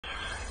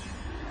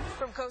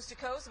From coast to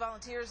coast,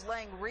 volunteers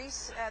laying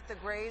wreaths at the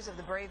graves of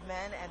the brave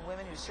men and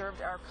women who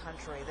served our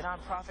country. The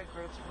nonprofit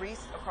group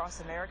Wreaths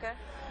across America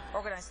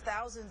organized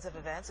thousands of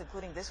events,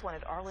 including this one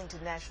at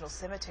Arlington National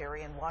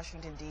Cemetery in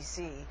Washington,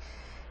 D.C.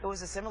 It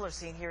was a similar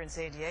scene here in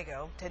San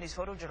Diego. 10 News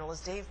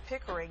photojournalist Dave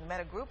Pickering met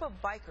a group of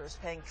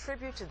bikers paying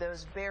tribute to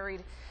those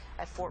buried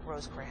at Fort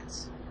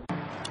Rosecrans.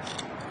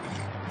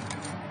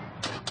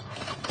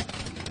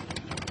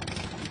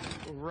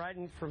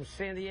 Riding from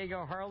San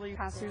Diego, Harley.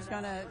 Pastor's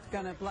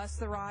gonna bless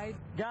the ride.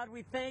 God,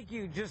 we thank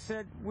you just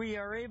that we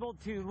are able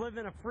to live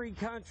in a free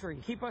country.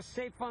 Keep us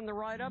safe on the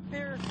ride up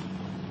there.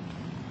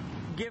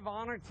 Give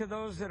honor to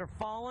those that have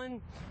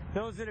fallen,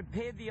 those that have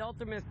paid the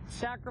ultimate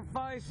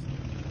sacrifice.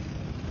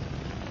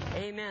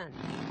 Amen.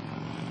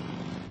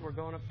 We're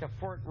going up to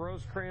Fort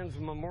Rosecrans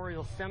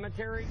Memorial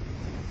Cemetery.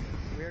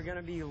 We are going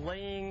to be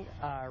laying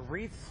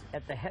wreaths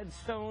at the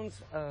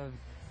headstones of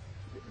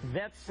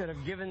vets that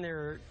have given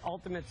their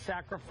ultimate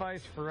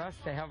sacrifice for us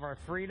to have our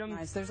freedom.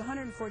 Nice. There's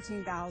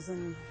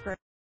 114,000 graves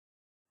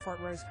at Fort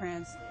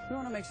Rosecrans. We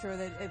want to make sure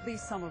that at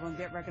least some of them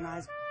get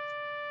recognized.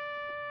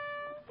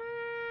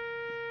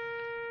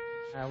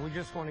 We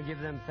just want to give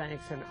them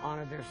thanks and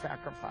honor their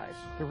sacrifice.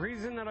 The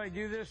reason that I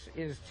do this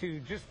is to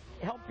just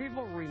help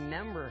people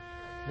remember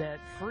that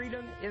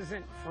freedom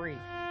isn't free.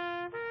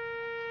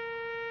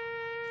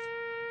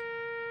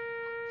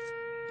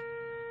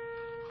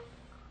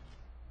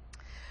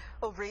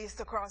 Well, Wreaths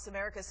across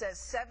America says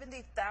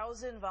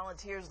 70,000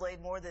 volunteers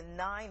laid more than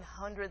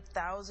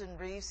 900,000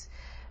 wreaths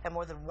at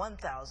more than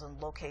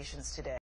 1,000 locations today.